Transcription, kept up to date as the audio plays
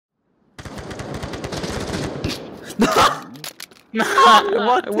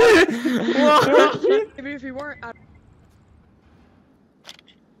What? Even if you weren't.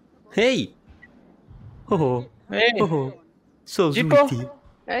 Ehi! Oh! Ehi! Oh! So Gippo? sweetie!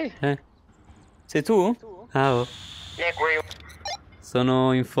 Ehi! Sei tu? Ciao!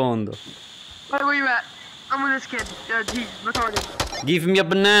 Sono in fondo. Where you at? I'm with this kid. He's retarded. Give me a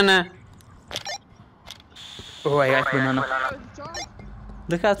banana! Oh, hai banana.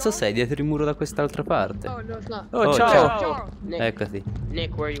 Dove cazzo sei? Dietro il muro da quest'altra parte? Oh, no, it's not. Oh, ciao! Eccoti.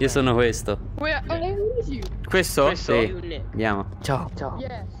 Nick, where you Io sono questo. Wait, oh, who is you? Questo? Sì. Andiamo. Ciao.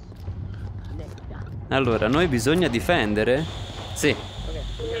 Yes. Allora, noi bisogna difendere. Sì.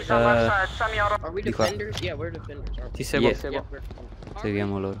 Are we Di qua. defenders? Yeah, we're defenders. Aren't Ti seguo. Yeah.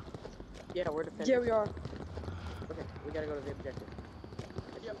 Seguiamo loro. we? Yeah, we're defenders. Yeah, we are. Okay, we gotta go to the objective.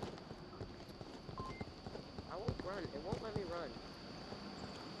 Yep. I won't run. It won't let me run.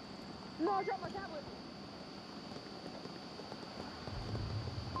 No, I dropped my tablet.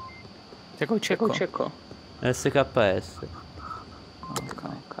 Cieco. SKS.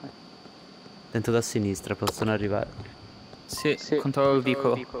 Ok. Tento da sinistra, possono arrivare. Sì, controllo il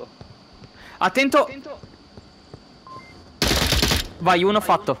vicolo. Attento! Vai, uno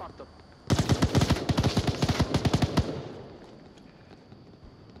fatto.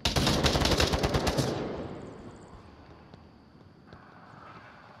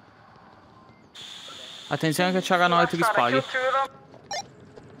 Attenzione che c'erano altri spari.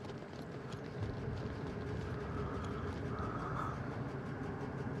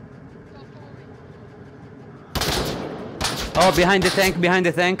 Oh, behind the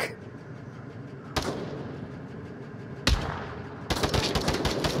tank.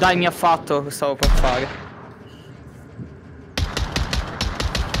 Dai, mi ha fatto, stavo per fare.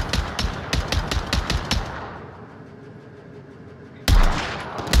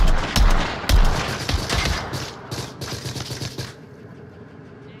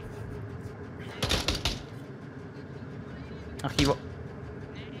 Arrivo.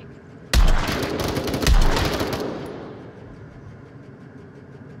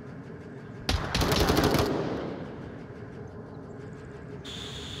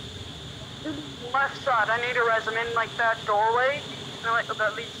 Left side, I need to res them in like that doorway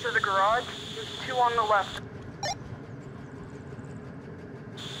that leads to the garage. There's two on the left.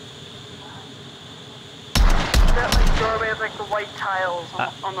 That like doorway has like the white tiles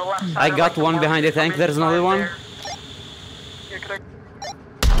on the left side. I got one behind the tank, there's another one.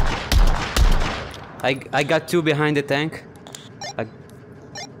 I got two behind the tank.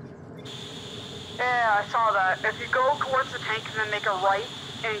 Yeah, I saw that. If you go towards the tank and then make a right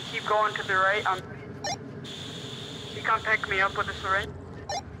and keep going to the right, you can't pick me up with a syringe.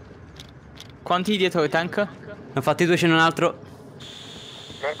 Quanti dietro il tank? Ne ho fatti due, ce n'è un altro.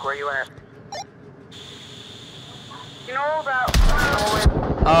 Nick, where you at? You know that.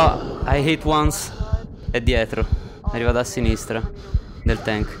 Oh, I hit once. È dietro. Arriva da sinistra del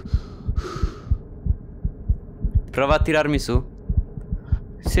tank. Prova a tirarmi su.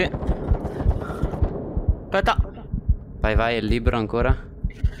 Sì. Aspetta. Vai, è libero ancora.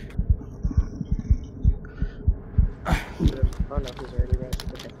 Oh no, he's already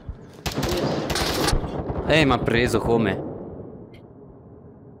rested. Okay. Ma ha preso come?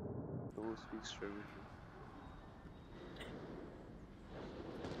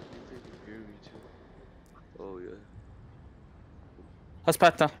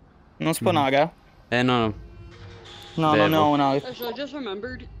 Aspetta. Non spawnare? No. No, non ne ho una. So I just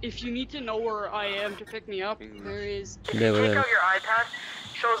remembered, if you need to know where I am to pick me up, there is... If you take out your iPad,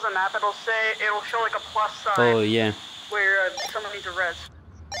 shows the map, it'll show like a plus sign. Oh yeah. Where someone needs a res.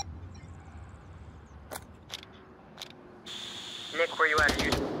 Nick, where you at,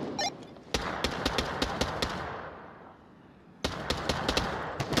 dude?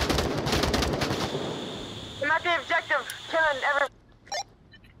 I'm at the objective, killing every...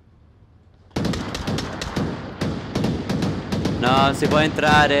 No, si può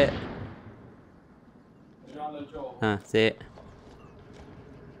entrare. Ah, sì.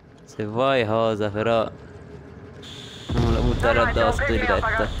 Se vuoi cosa, però non lo buttare addosso in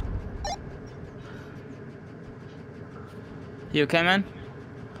diretta. You okay, man?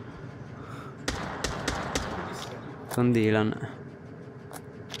 Con Dylan.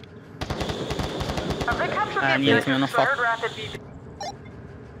 Niente, mi hanno fatto.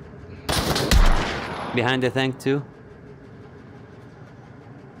 Behind the tank too.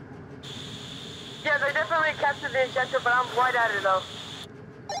 Yeah, they definitely captured the objective, but I'm right at it though.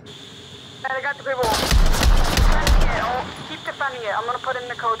 And I got the people defending it. I'll keep defending it. I'm gonna put in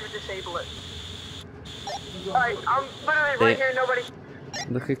the code to disable it. Alright, I'm literally right here, nobody.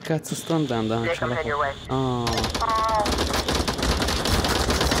 Da che cazzo sto andando? Non ce la Head your way. fa- Oh.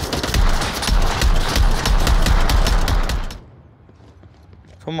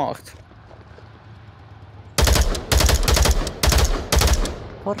 Sono morto.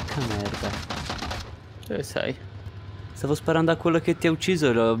 Porca merda. Dove sei? Stavo sparando a quello che ti ha ucciso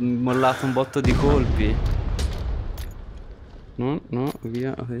e l'ho mollato un botto di colpi. No, no,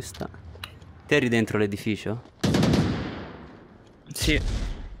 via questa. Te eri dentro l'edificio? Sì.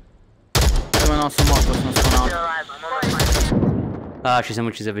 Ma no, sono morto, sono spawnato. You're alive. I'm almost fine. Ah, ci siamo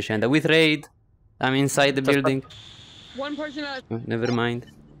uccisi a vicenda. We trade. I'm inside the building. One person at Never mind.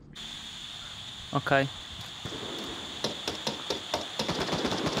 Ok.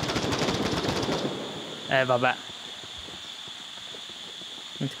 Vabbè.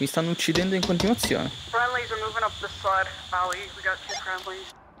 Mi stanno uccidendo in continuazione. Friendlies are moving up this side alley. We got 2 friendlies.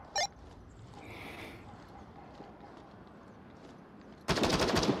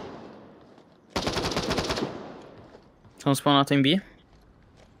 Sono spawnato in B.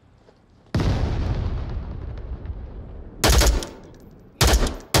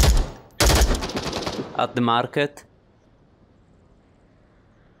 At the market.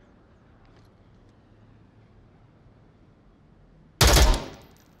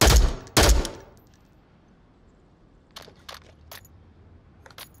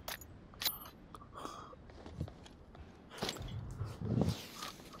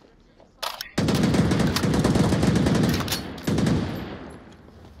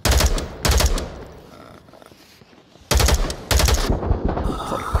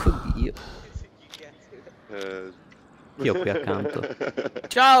 Io qui accanto.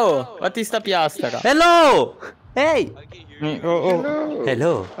 Ciao! Fatti sta piastra. Hello! Hey! Oh.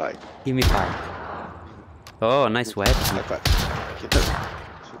 Hello! Hi. Give me five. Oh, nice weapon. High five.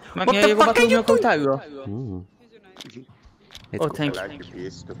 Ma What mi the hai rubato fuck il mio are you coltello? Let's Oh, go. thank I you. like your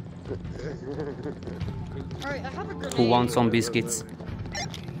beast. Alright, I have a grenade. Who wants some biscuits?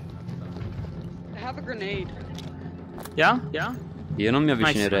 I have a grenade. Yeah? Yeah? Io non mi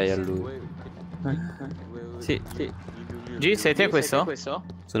avvicinerei a lui. Sì. G, sei te questo?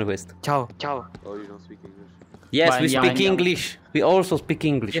 Sono questo. Ciao. Oh, you don't speak English? Yes, Vai, we andiamo, speak andiamo. English. We also speak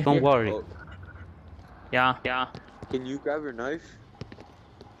English. Don't worry. Oh, Yeah. can you grab your knife?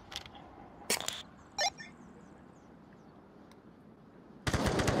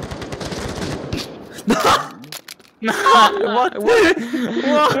 What? Right.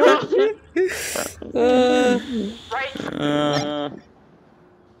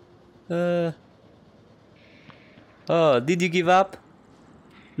 Oh, did you give up?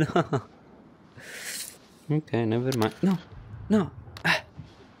 No. Ok, never mind. No. No.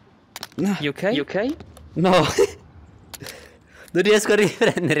 No. You okay? No. Non riesco a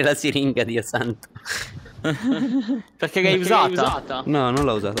riprendere la siringa, Dio santo. Perché l'hai usata? No, non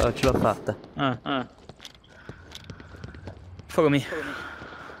l'ho usata, ce l'ho fatta. Follow me.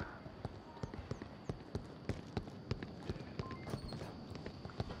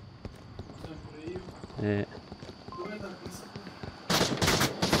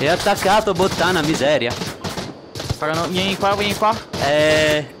 È attaccato, bottana miseria. Vieni qua.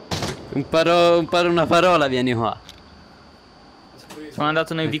 Imparo una parola, vieni qua. Sono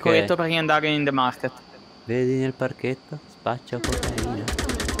andato nel Ok. vicoletto per andare in the market. Vedi nel parchetto? Spaccia cocaina.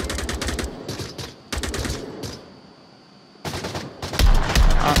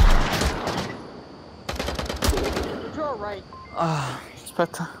 Draw right.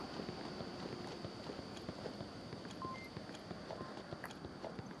 Aspetta.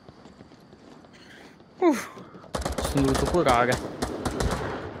 Sono dovuto curare.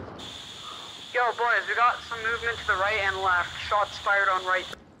 Yo, boys, we got some movement to the right and left. Shots fired on right.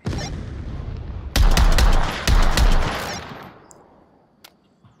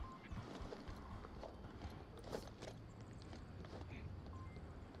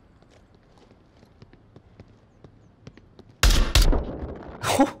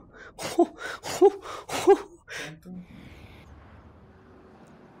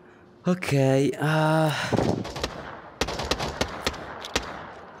 Ok,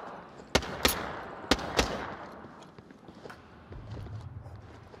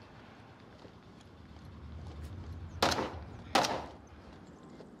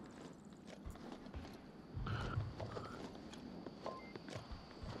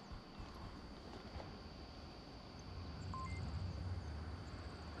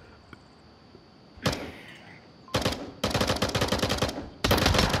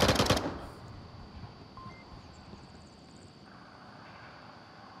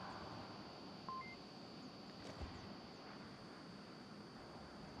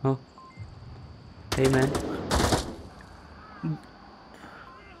 Oh. Hey man.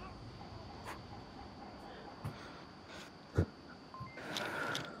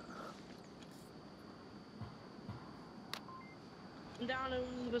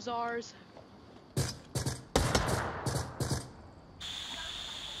 bazaars.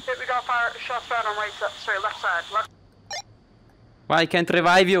 Hit, we got fire shots fired on right side. Sorry, left side. Left. Why can't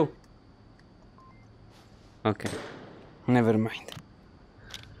revive you? Ok. Never mind.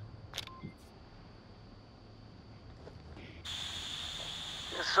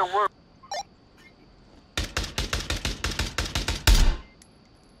 So we're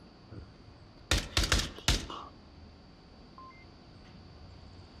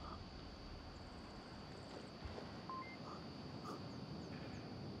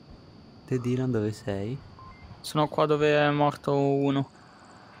Te Dylan dove sei? Sono qua dove è morto uno.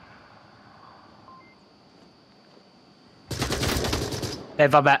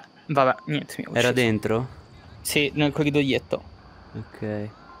 Vabbè, niente, mi ha Era ucciso. dentro? Sì, nel corridoietto. Ok.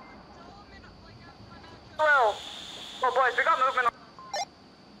 well, boys, we got movement on.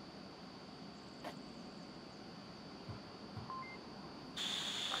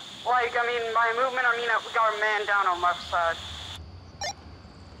 Like, I mean, by movement, I mean we got a man down on left side.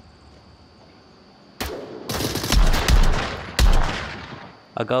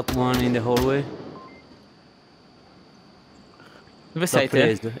 I got one in the hallway. Dove L'ho sei te?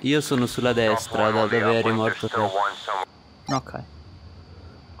 preso. Io sono sulla destra, da dove eri morto te. Ok.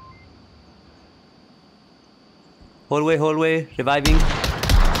 Hallway, reviving.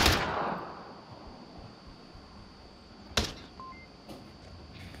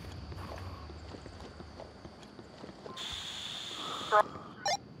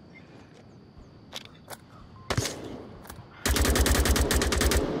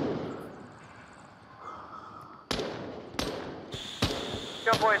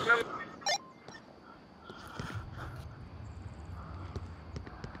 Go, boys, move.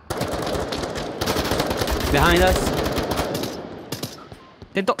 Behind us.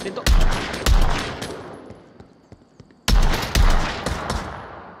 Dentro.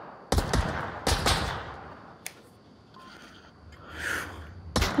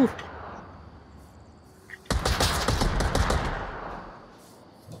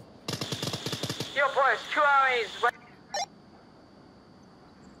 Yo, boys, 2 enemies.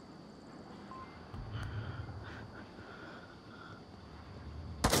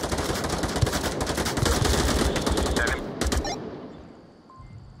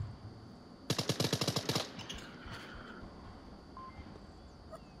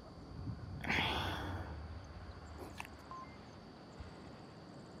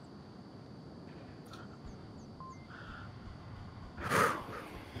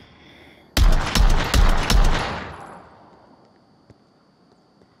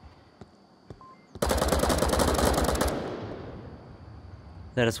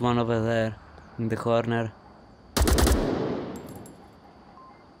 There's one over there, in the corner.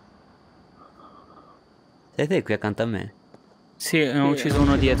 Sei te qui accanto a me? Sì, ne ho ucciso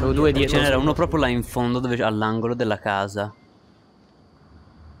uno dietro, due dietro. Ce n'era uno proprio là in fondo, dove, all'angolo della casa.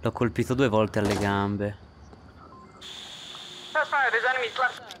 L'ho colpito 2 volte alle gambe. That's fine, there's enemies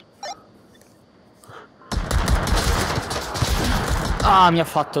left. Ah, mi ha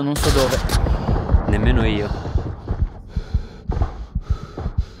fatto non so dove. Nemmeno io.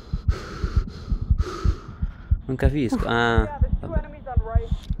 Non capisco. Ah. Yeah, there's 2 enemies on right.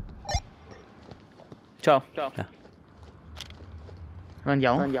 Ciao. Ah.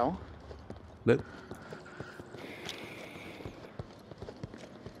 Andiamo? Beh.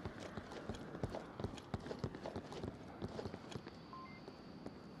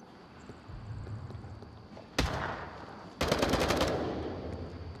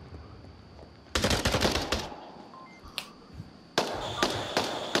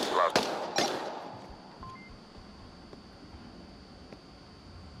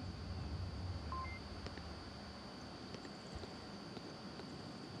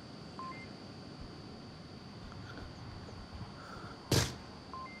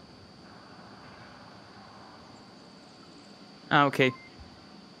 Ah, ok.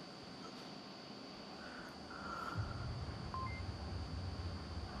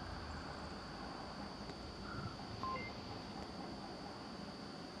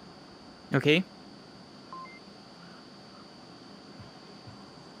 Ok. Yeah,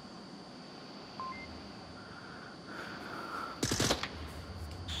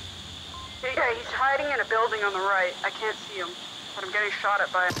 he's hiding in a building on the right. I can't see him, but I'm getting shot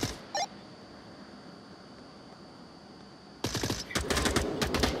at by him.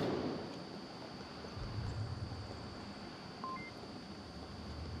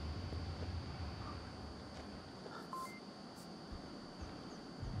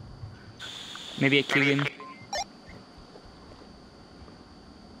 Maybe I kill him.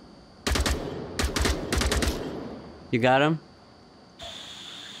 You got him?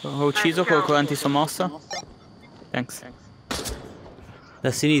 Ho ucciso quello con l'antisommossa. Thanks.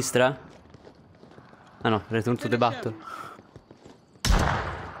 Da sinistra? Ah no, return to the battle.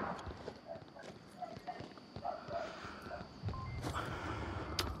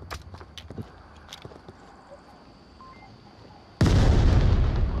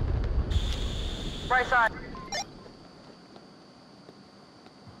 Right side.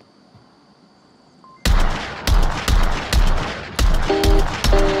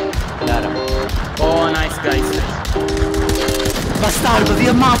 Chiara. Oh, nice guys. Bastardo, ti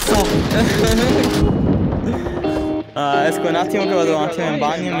ammazzo! Esco un attimo che vado un attimo in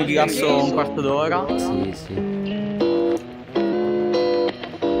bagno e mi rilasso un quarto d'ora. Sì, sì.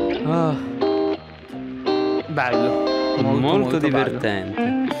 Ah, Bello. molto bello.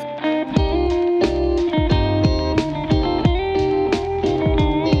 divertente.